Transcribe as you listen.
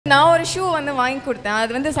நான் ஒரு ஷூ வந்து வாங்கி கொடுத்தேன்.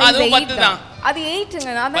 அது வந்து சைஸ் 8 தான். அது 8ங்க.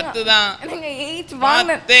 நான் 10 தான். நீங்க 8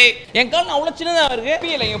 வாங்குனே. என் கால் அவ்வளவு சின்னதா இருக்கு.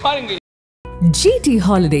 பியல இங்க பாருங்க. GT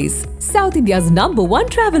Holidays, South India's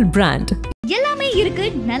 #1 travel brand. எல்லாமே இருக்கு,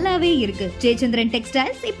 நல்லாவே இருக்கு. ஜெயச்சந்திரன்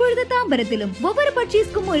டெக்ஸ்டைல்ஸ் இப்பொழுது தாம்பரத்திலும் ஒவ்வொரு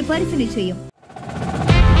பர்ச்சேஸ்க்கும் ஒரு பரிசு நிச்சயம்.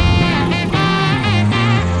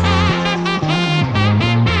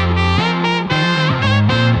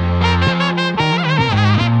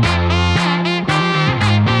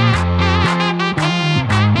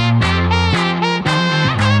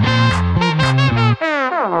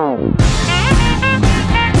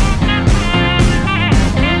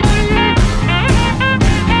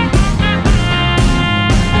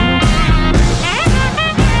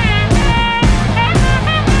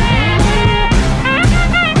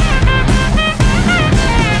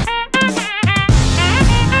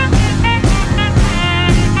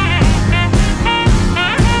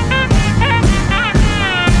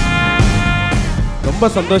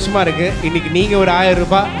 ரொம்ப சந்தோஷமா இருக்கு. இன்னைக்கு நீங்க ஒரு 1000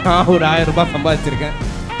 ரூபாய், நான் ஒரு 1000 ரூபாய் சம்பாதிச்சிருக்கேன்.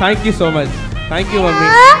 Thank you so much. Thank you mummy.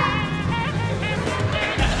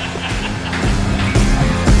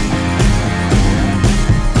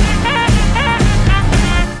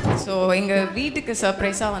 So எங்கள் வீட்டுக்கு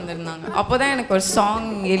சர்ப்ரைஸாக வந்திருந்தாங்க. அப்போ தான் எனக்கு ஒரு சாங்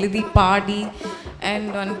எழுதி பாடி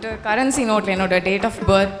அண்ட் வந்துட்டு கரன்சி நோட்டில் என்னோட டேட் ஆஃப்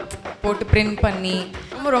பர்த் போட்டு பிரிண்ட் பண்ணி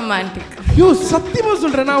ரொம்ப ரொமான்டிக். ஐயோ சத்தியமா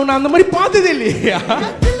சொல்றேன், நான் உன்னை அந்த மாதிரி பார்த்ததே இல்லையா?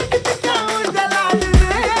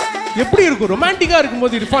 எப்படி இருக்கும் ரொமான்டிக்கா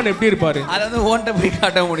இருக்கும்போது இர்ஃபான் எப்படி இருப்பாரு? அத வந்து ஓன்ட்ட போய்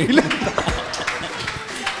காட்ட முடியல.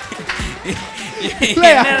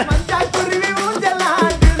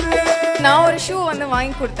 நான் ஒரு ஷூ வந்து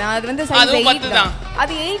வாங்கி கொடுத்தேன். அது வந்து சைஸ் 8 தான்.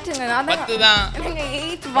 அது 8ங்க. நான் 10 தான். நீங்க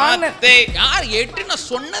 8 வாங்குனே. யார் 8 நான்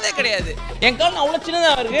சொன்னதே கிடையாது. என் கால் அவ்வளவு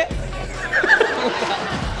சின்னதா இருக்கு.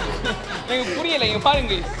 எனக்கு புரியல இங்க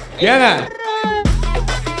பாருங்க. ஏங்க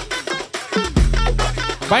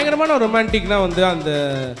பயங்கரமான ரொமான்டிக்னா வந்து அந்த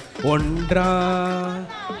ஒன்றா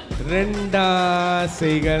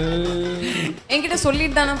ரெண்டாசைகள் என்கிட்ட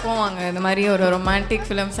சொல்லிட்டு தானே போவாங்க இந்த மாதிரி ஒரு ரொமான்டிக்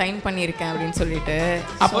ஃபிலிம் சைன் பண்ணியிருக்கேன் அப்படின்னு சொல்லிட்டு.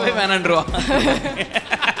 அப்பவே வேணான்றவா?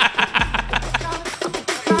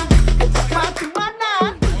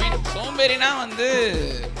 சோம்பேறினா வந்து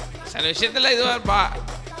சில விஷயத்துல இதுவா இருப்பா,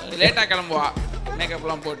 லேட்டா கிளம்புவா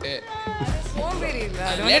மேக்கப்லாம் போட்டு. சோம்பேறி இல்லை,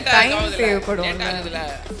 அது வந்து டைம் தேவைப்படும்.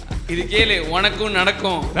 இது கேளு, உனக்கும்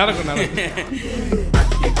நடக்கும்.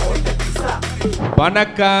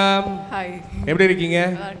 வணக்கம். ஹாய், எப்படி இருக்கீங்க?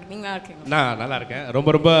 நீங்க நல்லா இருக்கீங்க? நான் நல்லா இருக்கேன். ரொம்ப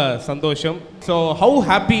ரொம்ப சந்தோஷம். So how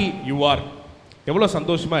happy you are? எவ்வளோ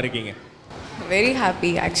சந்தோஷமா இருக்கீங்க? Very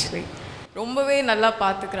happy actually. ரொம்பவே நல்லா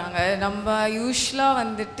பார்த்துக்கிறாங்க. நம்ம யூஸ்வலாக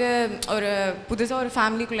வந்துட்டு ஒரு புதுசாக ஒரு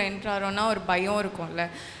ஃபேமிலிக்குள்ளே என்ட்ரு ஆகிறோன்னா ஒரு பயம் இருக்கும்ல,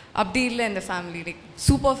 அப்படி இல்லை இந்த family. Like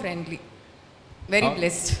super friendly, very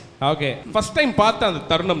blessed. Okay, first time பார்த்த அந்த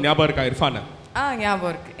தருணம் ஞாபகம் இருக்கா இர்ஃபான்?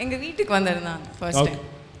 ஞாபகம் இருக்குது. எங்கள் வீட்டுக்கு வந்திருந்தாங்க ஃபர்ஸ்ட் டைம்.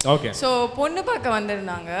 ஓகே. ஸோ பொண்ணு பார்க்க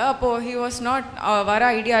வந்திருந்தாங்க. அப்போது ஹி வாஸ் நாட், வர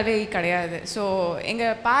ஐடியாலே கிடையாது. ஸோ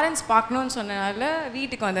எங்கள் பேரண்ட்ஸ் பார்க்கணுன்னு சொன்னனால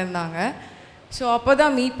வீட்டுக்கு வந்திருந்தாங்க. ஸோ அப்போ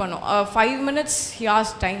தான் மீட் பண்ணோம். 5 minutes he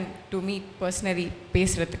asked time to meet personally,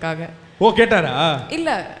 பேசுகிறதுக்காக. ஓ கேட்டாரா?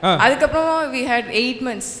 இல்லை, அதுக்கப்புறமா we had 8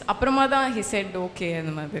 months. அப்புறமா தான் he said ஓகே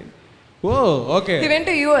அந்த மாதிரி. ஓ okay. he went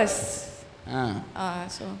to US.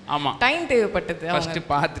 So ஆமாம், டைம் தேவைப்பட்டது. ஃபர்ஸ்ட்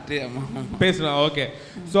பார்த்துட்டு பேசலாம். ஓகே.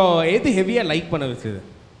 ஸோ எது ஹெவியாக லைக் பண்ண வச்சது?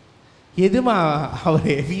 எதுமா அவர்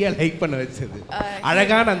ஹெவியாக லைக் பண்ண வச்சது?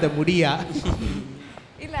 அழகான அந்த முடியா?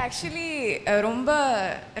 இல்லை, ஆக்சுவலி ரொம்ப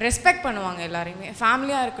ரெஸ்பெக்ட் பண்ணுவாங்க எல்லாரையுமே.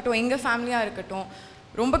 ஃபேமிலியாக இருக்கட்டும், எங்கள் ஃபேமிலியாக இருக்கட்டும்,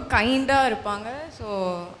 ரொம்ப கைண்டாக இருப்பாங்க. ஸோ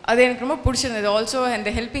அது எனக்கு ரொம்ப பிடிச்சிருந்தது. ஆல்சோ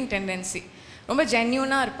அந்த ஹெல்பிங் டெண்டன்சி, ரொம்ப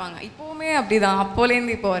ஜென்யூனாக இருப்பாங்க. இப்போவுமே அப்படி தான்,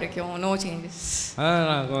 அப்போலேருந்து இப்போ வரைக்கும் நோ சேஞ்சஸ்.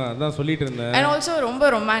 அதான் சொல்லிட்டு இருந்தேன். அண்ட் ஆல்சோ ரொம்ப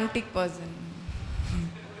ரொமான்டிக் பர்சன்.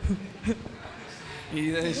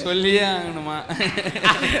 இதை சொல்லியே ஆகணுமா?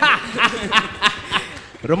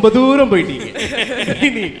 ரொம்ப தூரம் போயிட்டீங்க.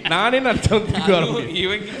 நானே நினைச்சேன்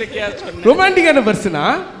இவங்கிட்ட ரொமான்டிக்கான பர்சனா?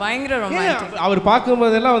 பயங்கர ரொமான்டிக். அவர்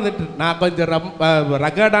பார்க்கும்போதெல்லாம் வந்துட்டு நான் கொஞ்சம்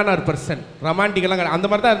ரகடான ஒரு பர்சன், ரொமான்டிக்கெல்லாம் அந்த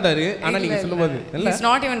மாதிரி தான் இருந்தாரு. ஆனால் நீங்கள் சொல்லும்போது இல்லை, இட்ஸ்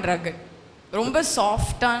நாட் ஈவன் ரகட், ரொம்ப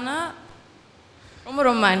சாஃப்டான, ரொம்ப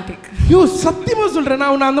ரொமான்டிக். ஐயோ சத்தியமா சொல்றேன்,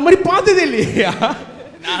 நான் உன்னை அந்த மாதிரி பார்த்ததே இல்லையா?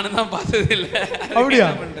 நானும் தான் பார்த்தது இல்லை. அப்படியா?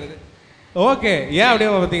 பண்ணுறது ஓகே. ஏன் அப்படியே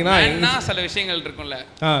பார்த்தீங்கன்னா என்ன சில விஷயங்கள் இருக்கும்ல,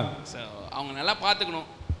 அவங்க நல்லா பார்த்துக்கணும்.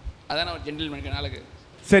 அதான் ஒரு ஜென்டில்மேன் நாளுக்கு.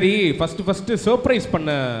 சரி, ஃபஸ்ட்டு சர்ப்ரைஸ் பண்ண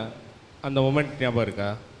அந்த மொமெண்ட் ஞாபகம் இருக்கா?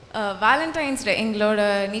 வேலண்டைன்ஸ் டே, எங்களோட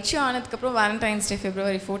நிச்சயம் ஆனதுக்கப்புறம் வேலண்டைன்ஸ் டே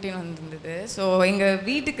February 14 வந்திருந்தது. ஸோ எங்கள்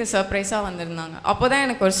வீட்டுக்கு சர்ப்ரைஸாக வந்திருந்தாங்க. அப்போ தான்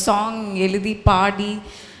எனக்கு ஒரு சாங் எழுதி பாடி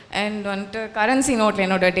அண்ட் வந்துட்டு கரன்சி நோட்டில்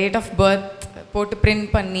என்னோட டேட் ஆஃப் பர்த் போட்டு பிரிண்ட்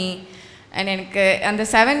பண்ணி அண்ட் எனக்கு அந்த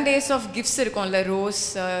 7 days ஆஃப் கிஃப்ட்ஸ் இருக்கும்ல, ரோஸ்,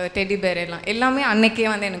 டெடி பேர் எல்லாமே அன்னைக்கே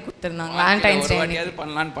வந்து எனக்கு கொடுத்துருந்தாங்க. வேலண்டைன்ஸ் டே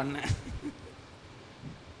பண்ணலான்னு பண்ணேன்.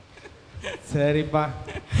 சரிப்பா,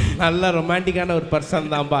 நல்ல ரொமான்டிக்கான ஒரு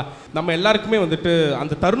பர்சன் தான்ப்பா. நம்ம எல்லாருக்குமே வந்துட்டு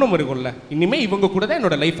அந்த தருணம் இருக்கும்ல, இனிமேல் இவங்க கூட தான்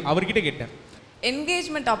என்னோட லைஃப். அவர்கிட்ட கேட்டேன்.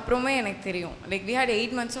 என்கேஜ்மெண்ட் அப்புறமே எனக்கு தெரியும், like we had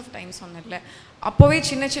 8 months of time சொன்னதில்ல. அப்போவே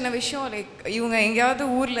சின்ன சின்ன விஷயம், லைக் இவங்க எங்கேயாவது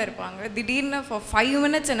ஊரில் இருப்பாங்க, திடீர்னு ஃபார் 5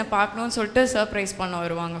 minutes என்னை பார்க்கணுன்னு சொல்லிட்டு சர்ப்ரைஸ் பண்ண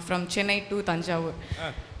வருவாங்க from Chennai to Thanjavur.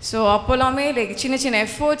 So அப்போல்லாமே like சின்ன சின்ன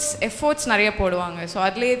எஃபோர்ட்ஸ் நிறைய போடுவாங்க. ஸோ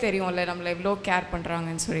அதுலேயே தெரியும்ல நம்மளை எவ்வளோ கேர்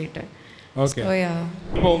பண்ணுறாங்கன்னு சொல்லிட்டு. ஓகே,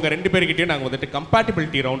 இப்போ உங்கள் 2 பேர்கிட்டயும் நாங்கள் வந்துட்டு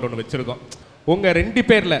கம்பேட்டிபிலிட்டி ரவுண்ட் ஒன்று வச்சுருக்கோம். உங்கள் 2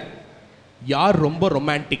 பேரில் யார் ரொம்ப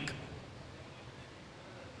ரொமான்டிக்?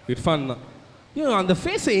 இர்ஃபான் தான். ஏன் அந்த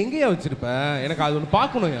ஃபேஸை எங்கேயா வச்சுருப்பேன்? எனக்கு அது ஒன்று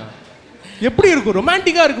பார்க்கணும். எப்படி இருக்கும்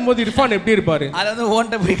ரொமான்டிக்காக இருக்கும்போது இர்ஃபான் எப்படி இருப்பார்? அதை வந்து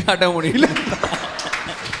ஓன்ட்ட போய் காட்ட முடியல.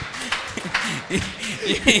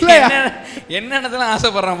 என்னென்னதெல்லாம்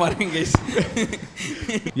ஆசைப்படுற மாதிரி கைஸ்.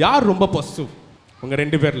 யார் ரொம்ப பொசிட்டிவ் உங்கள்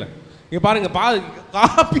 2 பேரில்? இங்கே பாருங்க,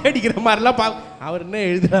 காப்பி அடிக்கிற மாதிரிலாம் அவர் என்ன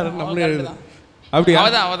எழுதுறாரு, நம்மளும் எழுதுலாம். அப்படி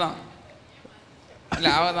அவதான்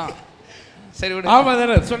இல்லை அவதான். சரி விடு. ஆமாம்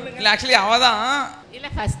தானே சொல்லுங்க. இல்லை ஆக்சுவலி அவதான். இல்லை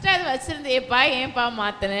ஃபர்ஸ்ட் அது வச்சிருந்தேப்பா, ஏன்பா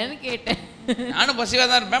மாத்தினேன்னு கேட்டேன். நானும் பொசிவாக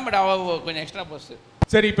தான் இருப்பேன், பட் அவ கொஞ்சம் எக்ஸ்ட்ரா பொசிவ்.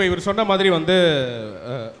 சரி, இப்போ இவர் சொன்ன மாதிரி வந்து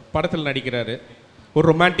படத்தில் நடிக்கிறாரு, ஒரு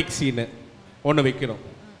ரொமான்டிக் சீனு ஒன்று வைக்கிறோம்,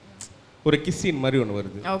 ஒரு கிஸ் சீன் மாதிரி ஒன்று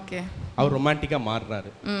வருது. ஓகே, அவர் ரொமான்டிக்காக மாறுறாரு,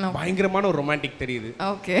 பயங்கரமான ஒரு ரொமான்டிக் தெரியுது.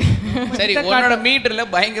 ஓகே, சரி, உன்னோட மீட்டர்ல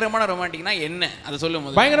பயங்கரமான ரொமான்டிக்னா என்ன அதை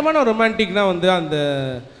சொல்லும்போது? பயங்கரமான ரொமான்டிக்னா வந்து அந்த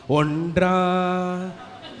 1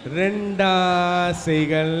 2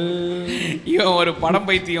 ஆசைகள். இவன் ஒரு படம்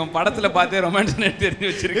பைத்தியம், படத்துல பார்த்தே ரொமான்ஸ் தெரிஞ்சு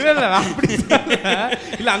வச்சிருக்கேன்.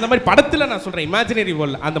 இல்லை, அந்த மாதிரி படத்தில் நான் சொல்கிறேன், இமேஜினரி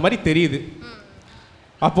வேர்ல்ட் அந்த மாதிரி தெரியுது.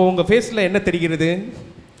 அப்போ உங்கள் ஃபேஸில் என்ன தெரிகிறது?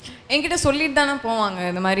 என்கிட்ட சொல்லிட்டு தானே போவாங்க,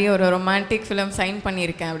 இந்த மாதிரி ஒரு ரொமான்டிக் ஃபிலிம் சைன்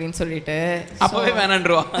பண்ணியிருக்கேன் அப்படின்னு சொல்லிட்டு. அப்போவே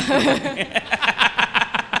வேணான்றுவா.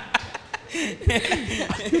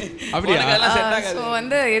 அப்படியா? ஸோ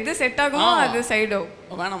வந்து எது செட் ஆகுமோ அது சைடோ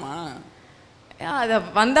வேணாமா? அதை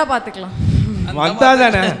வந்தா பார்த்துக்கலாம்.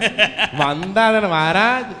 வந்தாதானே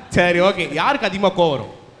வராது. சரி, ஓகே. யாருக்கு அதிகமாக கோவம்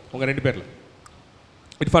வரும் உங்கள் 2 பேரில்?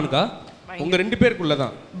 இர்ஃபானுக்கா? உங்கள் 2 பேருக்குள்ள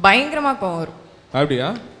தான் பயங்கரமாக கோவம் வரும். அப்படியா?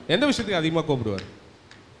 எந்த விஷயத்துக்கு அதிகமாக கோவப்படுவார்?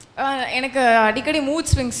 எனக்கு அடிக்கடி மூட்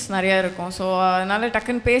ஸ்விங்ஸ் நிறையா இருக்கும். ஸோ அதனால்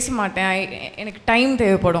டக்குன்னு பேச மாட்டேன், எனக்கு டைம்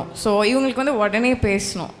தேவைப்படும். ஸோ இவங்களுக்கு வந்து உடனே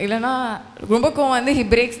பேசணும், இல்லைன்னா ரொம்ப கோவம் வந்து ஹி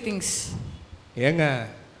பிரேக்ஸ் திங்ஸ். ஏங்க,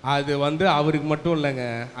 அது வந்து அவருக்கு மட்டும் இல்லைங்க,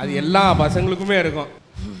 அது எல்லா பசங்களுக்குமே இருக்கும்.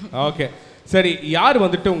 ஓகே, சரி. யார்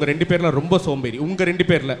வந்துட்டு உங்கள் 2 பேரில் ரொம்ப சோம்பேறி? உங்கள் 2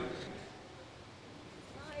 பேரில்.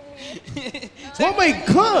 ஓ மை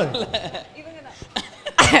காட்,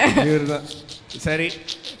 இவர்தான். சரி,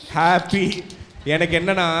 ஹாப்பி. எனக்கு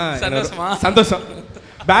என்னன்னா சந்தோஷம்.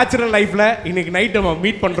 பேச்சுலர் லைஃப்ல இன்னைக்கு நைட் நம்ம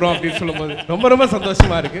மீட் பண்றோம் அப்படின்னு சொல்லும்போது ரொம்ப ரொம்ப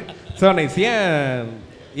சந்தோஷமா இருக்கு. So nice.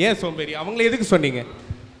 ஏன் சோம்பேறி? அவங்கள எதுக்கு சொன்னீங்க?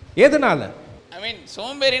 எதனால? ஐ மீன்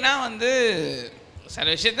சோம்பேறினா வந்து சில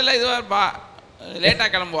விஷயத்துல இதுவா இருப்பா, லேட்டா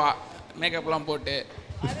கிளம்புவா, மேக்கப்லாம் போட்டு.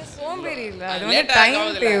 அது சோம்பேறி இல்லை, அது வந்து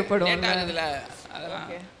டைம் தேவைப்படும். அதெல்லாம்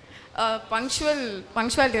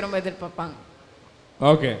பங்க்சுவாலிட்டி ரொம்ப எதிர்பார்ப்பாங்க.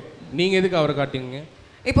 ஓகே, நீங்க எதுக்கு அவரை காட்டுங்க?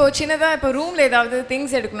 இப்போ சின்னதாக இப்போ ரூமில் ஏதாவது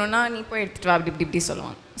திங்ஸ் எடுக்கணும்னா நீ போய் எடுத்துகிட்டு வா அப்படி இப்படி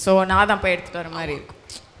சொல்லுவாங்க. ஸோ நான் தான் போய் எடுத்துகிட்டு வர மாதிரி இருக்கும்.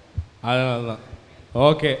 அதனால தான்.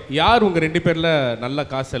 ஓகே, யார் உங்கள் 2 பேரில் நல்ல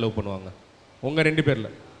காசு செலவு பண்ணுவாங்க? உங்கள் 2 பேரில்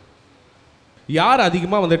யார்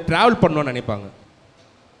அதிகமாக வந்து ட்ராவல் பண்ணணும்னு நினைப்பாங்க?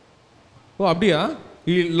 ஓ அப்படியா?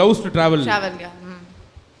 Loves to travel.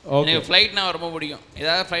 ஓகே, ஃப்ளைட்னா ரொம்ப பிடிக்கும்.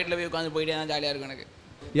 ஏதாவது ஃப்ளைட்டில் போய் உட்காந்து போயிட்டே தான் ஜாலியாக இருக்கும் எனக்கு.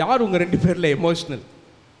 யார் உங்கள் 2 பேரில் எமோஷ்னல்?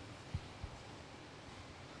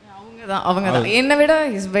 அவங்க தான் என்னை விட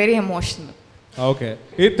இஸ் வெரி எமோஷனல். ஓகே,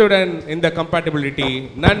 இத்துடன் இந்த கம்பேட்டிபிலிட்டி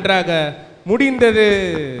நன்றாக முடிந்தது.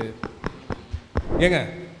 ஏங்க,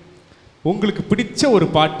 உங்களுக்கு பிடிச்ச ஒரு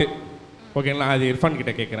பாட்டு, ஓகேங்களா? அது இர்ஃபான்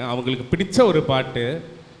கிட்ட கேட்குறேன். அவங்களுக்கு பிடிச்ச ஒரு பாட்டு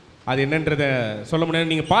அது என்னன்றதை சொல்ல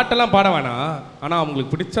முடியாது. நீங்கள் பாட்டெல்லாம் பாட வேணாம், ஆனால்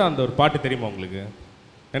அவங்களுக்கு பிடிச்ச அந்த ஒரு பாட்டு தெரியுமா உங்களுக்கு?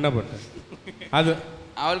 என்ன பாட்டு அது?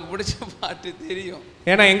 அவருக்கு பிடிச்ச பாட்டு தெரியும்.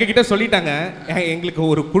 ஏன்னா எங்ககிட்ட சொல்லிட்டாங்க, எங்களுக்கு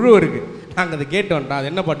ஒரு குழு இருக்குது, நாங்கள் அதை கேட்டு வந்துட்டோம், அது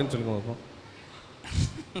என்ன பாட்டுன்னு சொல்லுங்க பார்ப்போம்.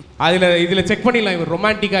 இதில் செக் பண்ணிடலாம் இவர்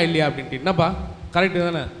ரொமான்டிக்கா இல்லையா அப்படின்ட்டு. என்னப்பா, கரெக்டு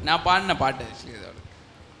தானே? நான் பாடின பாட்டு.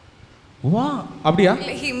 வா, அப்படியா?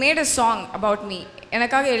 He made a song about me,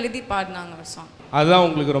 எனக்காக எழுதி பாடினாங்க ஒரு சாங். அதுதான்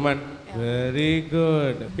உங்களுக்கு ரொமான். Very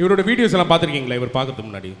good. இவரோட வீடியோஸ் எல்லாம் பார்த்துருக்கீங்களா? இவர் பார்க்கறதுக்கு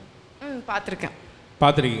முன்னாடி பார்த்துருக்கேன்.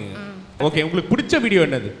 பார்த்துருக்கீங்க. ஓகே, உங்களுக்கு பிடிச்ச வீடியோ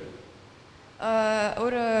என்னது?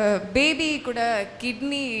 ஒரு பேபி கூட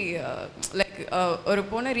கிட்னி லைக் ஒரு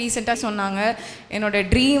பொண்ணு ரீசெண்டாக சொன்னாங்க, என்னோட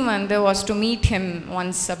ட்ரீம் வந்து was to meet him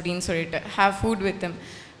once அப்படின்னு சொல்லிட்டு, have food with him.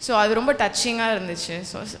 So அது ரொம்ப டச்சிங்காக இருந்துச்சு.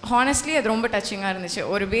 ஸோ ஹானஸ்ட்லி அது ரொம்ப டச்சிங்காக இருந்துச்சு.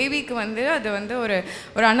 ஒரு பேபிக்கு வந்து அது வந்து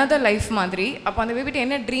ஒரு அனதர் லைஃப் மாதிரி. அப்போ அந்த பேபிட்ட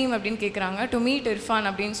என்ன ட்ரீம் அப்படின்னு கேட்குறாங்க, டு மீட் இர்ஃபான்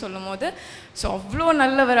அப்படின்னு சொல்லும் போது ஸோ அவ்வளோ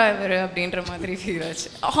நல்லவராக இவர் அப்படின்ற மாதிரி ஃபீல் ஆச்சு.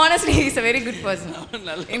 Honestly is a very good person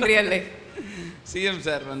in real life. CM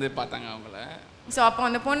sir வந்து பார்த்தாங்க அவங்கள. ஸோ அப்போ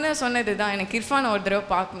அந்த பொண்ணு சொன்னது தான், எனக்கு இர்ஃபான் ஒரு தடவை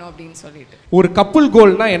பார்க்கணும் அப்படின்னு சொல்லிட்டு. ஒரு கப்புள்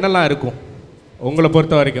கோல்னா என்னெல்லாம் இருக்கும் உங்களை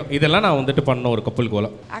பொறுத்த வரைக்கும்? இதெல்லாம் நான் வந்துட்டு பண்ண ஒரு கப்புள் கோலா.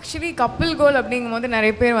 ஆக்சுவலி கப்புள் கோல் அப்படிங்கும் போது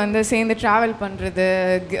நிறைய பேர் வந்து சேர்ந்து ட்ராவல் பண்ணுறது,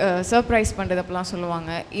 சர்ப்ரைஸ் பண்ணுறது அப்படிலாம் சொல்லுவாங்க.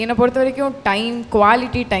 என்னை பொறுத்த வரைக்கும் டைம்,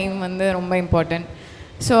 குவாலிட்டி டைம் வந்து ரொம்ப இம்பார்ட்டன்ட்.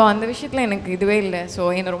 ஸோ அந்த விஷயத்தில் எனக்கு இதுவே இல்லை. ஸோ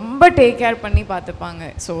என்னை ரொம்ப டேக் கேர் பண்ணி பார்த்துப்பாங்க.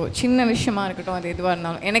 ஸோ சின்ன விஷயமா இருக்கட்டும், அது எதுவாக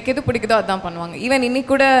இருந்தாலும் எனக்கு எது பிடிக்குதோ அதுதான் பண்ணுவாங்க. ஈவன் இன்னைக்கு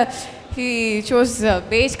கூட he sous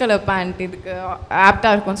beige colour pant, இதுக்கு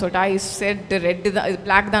ஆப்டாக இருக்கும்னு சொல்லிட்டு ஐ செட் ரெட்டு தான், இது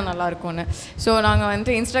பிளாக் தான் நல்லாயிருக்கும்னு. ஸோ நாங்கள்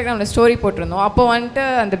வந்துட்டு இன்ஸ்டாகிராமில் ஸ்டோரி போட்டிருந்தோம். அப்போ வந்துட்டு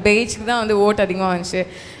அந்த பேஜ்க்கு தான் வந்து ஓட் அதிகமாக வந்துச்சு.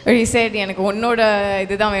 ஹி செட் எனக்கு உன்னோட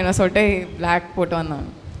இதுதான் வேணும் சொல்லிட்டு பிளாக் போட்டு வந்தாங்க.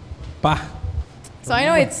 பா so I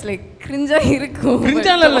know it's like கிரிஞ்சாக இருக்கும்.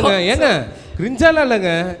 கிரிஞ்சால இல்லைங்க, ஏங்க கிரிஞ்சால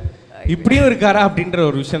இல்லைங்க, இப்படியும் இருக்காரா அப்படின்ற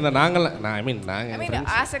ஒரு விஷயம் தான். நாங்கள்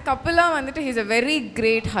ஆஸ் எ கப்புலாக வந்துட்டு he is a very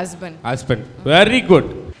great husband. Very good.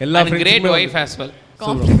 எல்லா great wife as well.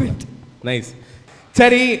 Compliment. Nice.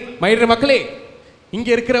 சரி மயிர மக்களே, இங்க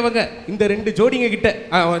இருக்கிறவங்க இந்த 2 ஜோடிங்க கிட்ட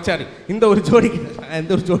சாரி இந்த ஒரு ஜோடி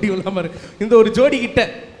இந்த ஒரு ஜோடி கிட்ட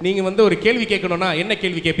நீங்க வந்து ஒரு கேள்வி கேட்கணும்னா என்ன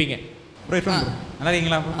கேள்வி கேட்பீங்க? ப்ரோ இர்ஃபான் நல்லா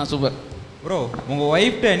இருக்கீங்களா? Super bro. உங்கள்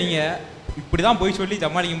ஒய்ஃப்ட்ட நீங்கள் இப்படி தான் போய் சொல்லி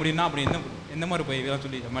சமாளிக்க முடியும்னா அப்படி எந்த மாதிரி போய் இதெல்லாம்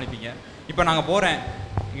சொல்லி சமாளிப்பீங்க? இப்போ நாங்கள் போகிறேன்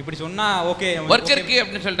இப்படி சொன்னால் ஓகே ஒர்க் இருக்கு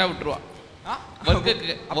அப்படின்னு சொல்லிட்டா விட்டுருவா.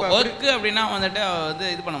 ஒர்க்கு அப்படின்னா வந்துட்டு வந்து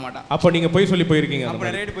இது பண்ண மாட்டான். அப்போ நீங்கள் போய் சொல்லி போயிருக்கீங்க?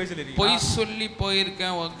 அப்புறம் ரேட்டு போய் சொல்லி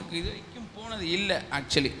போயிருக்கேன். ஒர்க்குக்கு இது வரைக்கும் போனது இல்லை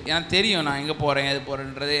ஆக்சுவலி. எனக்கு தெரியும் நான் எங்கே போகிறேன் எது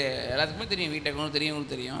போகிறேன்றது எல்லாத்துக்குமே தெரியும், வீட்டுக்கு தெரியும்,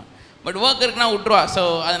 உங்களுக்கு தெரியும். பட் ஒர்க் இருக்குன்னா விட்டுருவா. ஸோ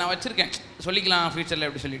அதை நான் வச்சுருக்கேன், சொல்லிக்கலாம் ஃபியூச்சரில்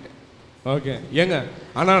எப்படி சொல்லிட்டு. ஓகே ஏங்க,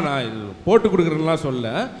 ஆனால் நான் போட்டு கொடுக்குறேன்லாம் சொல்ல,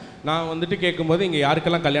 நான் வந்துட்டு கேட்கும்போது இங்கே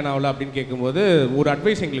யாருக்கெல்லாம் கல்யாணம் ஆகலை அப்படின்னு கேட்கும்போது ஒரு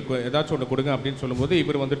அட்வைஸ் எங்களுக்கு ஏதாச்சும் ஒன்று கொடுங்க அப்படின்னு சொல்லும்போது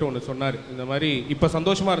இவர் வந்துட்டு ஒன்று சொன்னார், இந்த மாதிரி இப்போ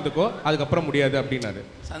சந்தோஷமாக இருந்துக்கோ அதுக்கப்புறம் முடியாது அப்படின்னாரு.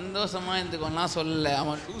 சந்தோஷமாக இருந்துக்கோலாம் சொல்லலை,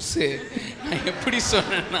 அவன் லூஸு. நான் எப்படி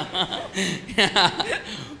சொன்னேன்னா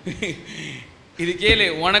இது கேளு,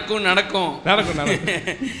 உனக்கும் நடக்கும்.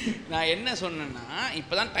 நான் என்ன சொன்னேன்னா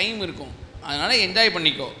இப்போ தான் டைம் இருக்கும், அதனால என்ஜாய்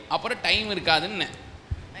பண்ணிக்கோ, அப்புறம் டைம் இருக்காதுன்னு.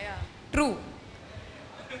 ட்ரூ.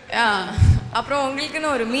 அப்புறம் உங்களுக்குன்னு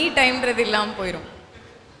ஒரு மீ டைம்ன்றது இல்லாமல் போயிடும்.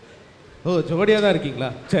 ஓ ஜோடியாக தான் இருக்கீங்களா?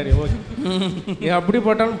 சரி ஓகே. அப்படி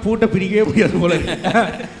போட்டாலும் பூட்டை பிரிக்கவே முடியாது போல.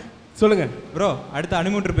 சொல்லுங்க ப்ரோ. அடுத்த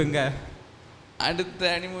ஹனிமூன் ட்ரிப் எங்க? அடுத்த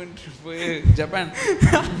honeymoon trip Japan.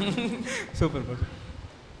 Super bro.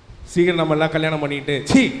 சீக்கிரம் நம்ம எல்லாம் கல்யாணம் பண்ணிட்டு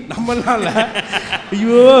நம்மலாம் இல்லை,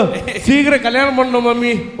 ஐயோ சீக்கிரம் கல்யாணம் பண்ணணும்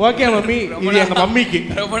மம்மி. ஓகே மம்மி, இது எங்கள் மம்மிக்கு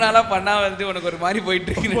ரொம்ப நாளாக பண்ணா வந்து உனக்கு ஒரு மாதிரி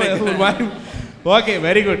போயிட்டு இருக்கு ஒரு மாதிரி. Okay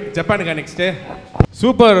very good. ஜப்பானுக்கா next?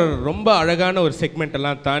 Super. ரொம்ப அழகான ஒரு செக்மெண்ட்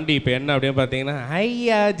எல்லாம் தாண்டி இப்போ என்ன அப்படின்னு பார்த்தீங்கன்னா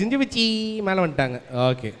ஐயா ஜிஞ்சிபிச்சி மேலே வந்துட்டாங்க.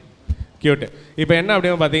 Okay cute. இப்போ என்ன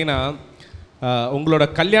அப்படின்னு பார்த்தீங்கன்னா உங்களோட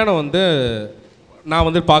கல்யாணம் வந்து நான்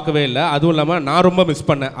வந்து பார்க்கவே இல்லை, அதுவும் இல்லாமல் நான் ரொம்ப மிஸ்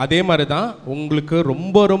பண்ணேன். அதே மாதிரி தான் உங்களுக்கு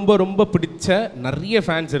ரொம்ப ரொம்ப ரொம்ப பிடிச்ச நிறைய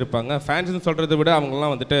ஃபேன்ஸ் இருப்பாங்க. ஃபேன்ஸ்னு சொல்கிறத விட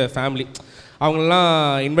அவங்களாம் வந்துட்டு ஃபேமிலி, அவங்களெலாம்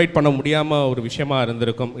இன்வைட் பண்ண முடியாமல் ஒரு விஷயமா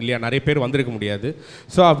இருந்திருக்கும் இல்லையா? நிறைய பேர் வந்திருக்க முடியாது.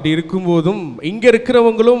 ஸோ அப்படி இருக்கும்போதும் இங்கே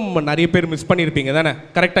இருக்கிறவங்களும் நிறைய பேர் மிஸ் பண்ணியிருப்பீங்க தானே?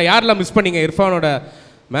 கரெக்டாக யாரெல்லாம் மிஸ் பண்ணீங்க இர்ஃபானோட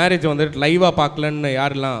மேரேஜ் வந்துட்டு லைவாக பார்க்கலன்னு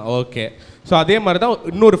யாரெல்லாம்? ஓகே. ஸோ அதே மாதிரி தான்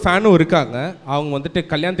இன்னொரு ஃபேனும் இருக்காங்க, அவங்க வந்துட்டு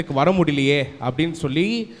கல்யாணத்துக்கு வர முடியலையே அப்படின்னு சொல்லி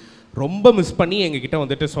ரொம்ப மிஸ் பண்ணி எங்ககிட்ட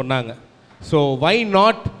வந்துட்டு சொன்னாங்க. ஸோ வை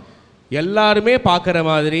நாட் எல்லாருமே பார்க்குற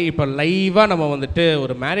மாதிரி இப்போ லைவாக நம்ம வந்துட்டு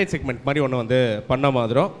ஒரு மேரேஜ் செக்மெண்ட் மாதிரி ஒன்று வந்து பண்ண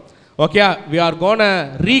மாதிரும். Okay, we are gonna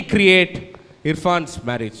recreate Irfan's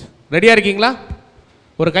marriage. ரெடியாக இருக்கீங்களா?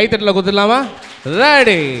 ஒரு கைத்தட்டில் கொடுத்துடலாமா?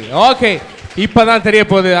 ரெடி. ஓகே. இப்போ தான் தெரிய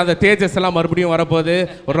போகுது அந்த தேஜஸ் எல்லாம் மறுபடியும் வரப்போகுது,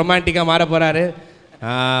 ஒரு ரொமான்டிக்காக மாற போகிறாரு.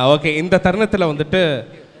 ஓகே, இந்த தருணத்தில் வந்துட்டு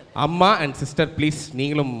அம்மா அண்ட் சிஸ்டர் ப்ளீஸ்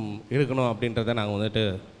நீங்களும் இருக்கணும் அப்படின்றத நாங்கள் வந்துட்டு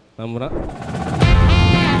நம்புகிறோம்.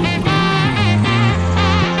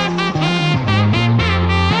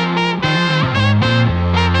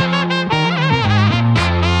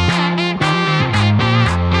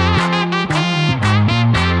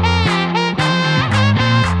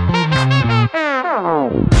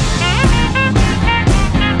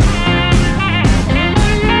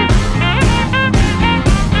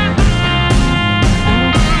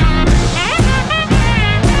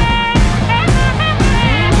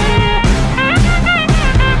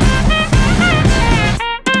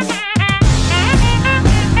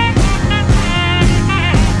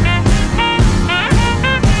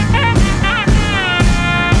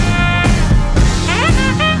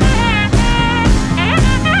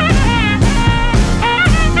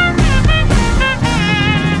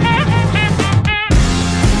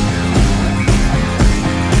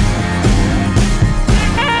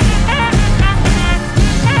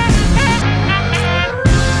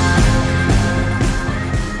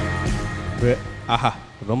 ஆஹா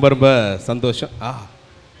ரொம்ப ரொம்ப சந்தோஷம். ஆஹா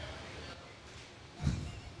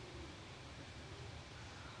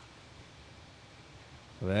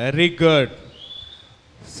வெரி குட்.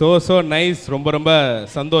 So nice. ரொம்ப ரொம்ப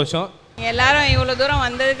சந்தோஷம். எல்லாரும் இவ்வளோ தூரம்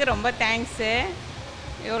வந்ததுக்கு ரொம்ப தேங்க்ஸு.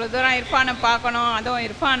 இவ்வளோ தூரம் இர்ஃபானை பார்க்கணும், அதுவும்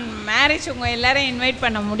இர்ஃபான் மேரேஜ் உங்கள் எல்லோரும் இன்வைட்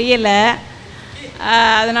பண்ண முடியலை,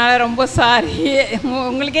 அதனால் ரொம்ப சாரி.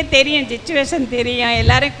 உங்களுக்கே தெரியும், சிச்சுவேஷன் தெரியும்,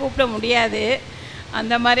 எல்லோரையும் கூப்பிட முடியாது,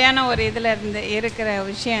 அந்த மாதிரியான ஒரு இதில் இருக்கிற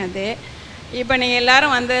விஷயம் அது. இப்போ நீங்கள்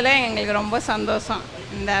எல்லோரும் வந்ததில் எங்களுக்கு ரொம்ப சந்தோஷம்.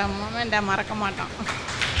 இந்த மூமெண்ட்டை மறக்க மாட்டோம்.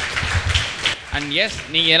 அண்ட் எஸ்,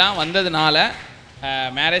 நீங்கள் எல்லாம் வந்ததுனால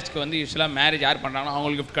மேரேஜ்க்கு வந்து யூஸ்வலாக மேரேஜ் யார் பண்ணுறாங்களோ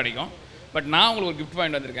அவங்களுக்கு கிஃப்ட் கிடைக்கும். பட் நான் உங்களுக்கு ஒரு கிஃப்ட்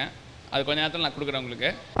வாங்கிட்டு வந்திருக்கேன், அது கொஞ்ச நேரத்தில் நான் கொடுக்குறேன் உங்களுக்கு.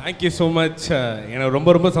 Thank you so much. எனக்கு ரொம்ப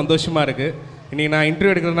ரொம்ப சந்தோஷமாக இருக்குது. இன்றைக்கி நான்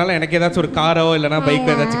இன்டர்வியூ எடுக்கிறதுனால எனக்கு ஏதாச்சும் ஒரு காரோ இல்லைனா பைக்கோ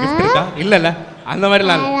ஏதாச்சும் கிஃப்ட் இருக்கா? இல்லை அந்த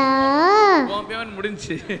மாதிரிலாம் இல்லை. பேமெண்ட்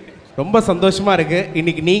முடிஞ்சு. ரொம்ப சந்தோஷமாக இருக்குது.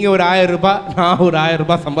 இன்றைக்கி நீங்கள் ஒரு 1000 ரூபாய், நான் ஒரு 1000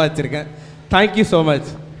 ரூபாய் சம்பாதிச்சிருக்கேன். Thank you so much.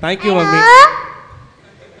 Thank you mummy.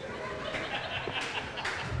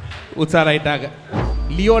 உற்சாராயிட்டாங்க.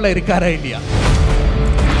 லியோவில் இருக்காரா இல்லையா?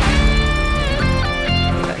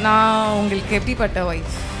 நான் உங்களுக்கு எப்படிப்பட்ட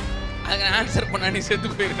வைஃப்? அதுக்கு நான் ஆன்சர் பண்ண நீ செத்து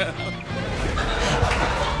போயிருக்க.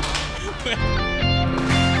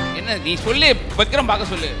 என்ன நீ சொல்லு, பத்திரம்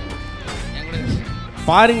பார்க்க சொல்லு.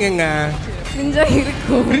 பாருங்கங்க கிரிஞ்சா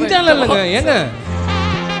இருக்கும். கிரிஞ்சால இல்லைங்க. ஏங்க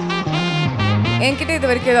என்கிட்ட இது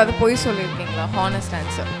வரைக்கும் ஏதாவது பொய் சொல்லியிருக்கீங்களா? Honest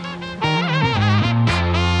answer.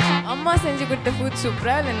 அம்மா செஞ்சு கொடுத்த ஃபுட்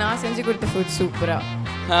சூப்பரா இல்லை நான் செஞ்சு கொடுத்த ஃபுட் சூப்பரா?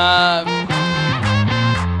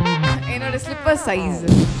 என்னோட ஸ்லிப்பர் சைஸ்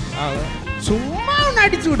சும்மா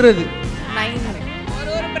அடிச்சு விடுறது 9.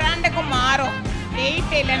 ஒரு பிராண்டுக்கும் மாறும்,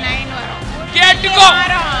 8 இல்லை 9 வரும். கேட்டுக்கோ.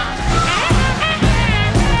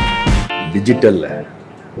 டிஜிட்டல்ல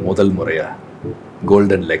முதல் முறையா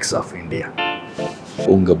கோல்டன் லெக்ஸ் ஆஃப் இந்தியா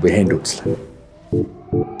உங்க Behindwoodsல.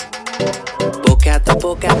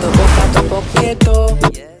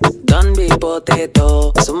 Don't be potato.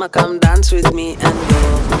 Summa come dance with me and go.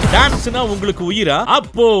 டான்ஸ்னா உங்களுக்கு உயிரா?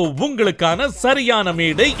 அப்போ உங்களுக்கான சரியான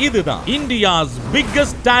மேடை இதுதான். India's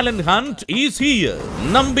biggest talent hunt is here.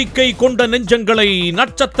 நம்பிக்கை கொண்ட நெஞ்சங்களை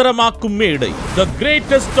நட்சத்திரமாக்கும் மேடை, the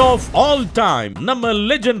greatest of all time. நம்ம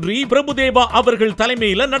லெஜெண்டரி பிரபுதேவா அவர்கள்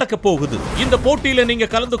தலைமையில நடக்க போகுது. இந்த போட்டியில நீங்க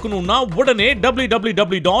கலந்துக்கணும்னா உடனே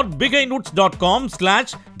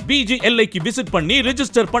www.behindwoods.com/BGLA விசிட் பண்ணி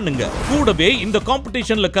ரெஜிஸ்டர் பண்ணுங்க. கூடவே இந்த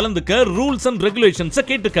காம்படிஷன்ல கலந்துக்க ரூல்ஸ் அண்ட் ரெகுலேஷன்ஸ்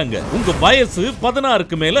கேட்டுக்கங்க. உங்க வயசு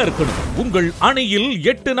 16க்கு மேல இருக்கணும். உங்கள் அணியில்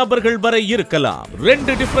 8 நபர்கள் வரை இருக்கலாம்.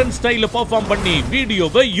 2 டிஃபரண்ட் ஸ்டைல்ல பெர்ஃபார்ம் பண்ணி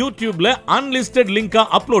வீடியோவை யூடியூப்ல அன்லிஸ்டட் லிங்கா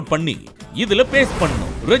அப்லோட் பண்ணி இதுல பேஸ்ட் பண்ணணும்.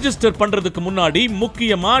 ரெஜிஸ்டர் பண்றதுக்கு முன்னாடி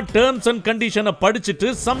முக்கியமா டர்ம்ஸ் அண்ட் கண்டிஷனை படிச்சிட்டு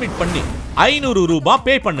சப்மிட் பண்ணி 500 ரூபாய்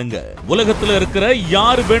பே பண்ணுங்க. உலகத்துல இருக்கிற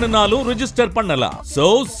யார் வேணும்னாலும் ரெஜிஸ்டர் பண்ணலாம். சோ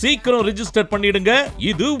சீக்கிரம் ரெஜிஸ்டர் பண்ணிடுங்க.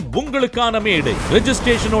 இது உங்களுக்கான மேடை.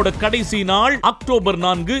 ரெஜிஸ்ட்ரேஷனோட கடைசி நாள் அக்டோபர்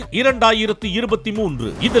 4,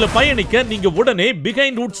 2023. இதுல பயணிக்க நீங்க உடனே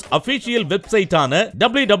Behindwoods அபிஷியல் வெப்சைட்டான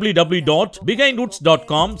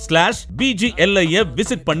www.behindwoods.com/BGLA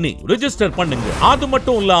விசிட் பண்ணி ரெஜிஸ்டர் பண்ணுங்க. அது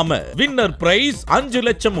மட்டும் இல்லாம வின்னர் பிரைஸ் 5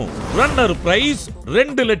 லட்சமும் ரன்னர் பிரைஸ்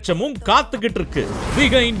 2 லட்சமும் காத்துக்கிட்டு இருக்கு.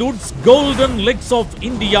 Behindwoods golden Lex of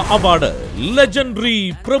India award legendary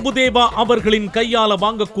Prabhudeva அவர்களின் கையால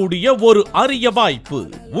வாங்கக்கூடிய ஒரு அரிய வாய்ப்பு.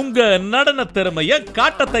 உங்க நடன திறமைய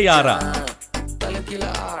காட்ட தயாரா?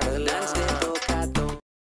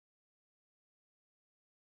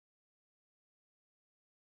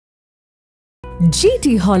 GT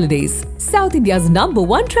Holidays, South India's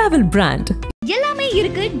 #1 travel brand. எல்லாமே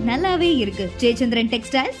இருக்கு, நல்லாவே இருக்கு. ஜெயச்சந்திரன்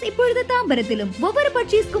டெக்ஸ்டைல்ஸ் இப்பொழுது தாம்பரத்திலும். ஒவ்வொரு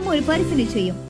பர்ச்சேஸ்க்கும் ஒரு பரிசு நிச்சயம்.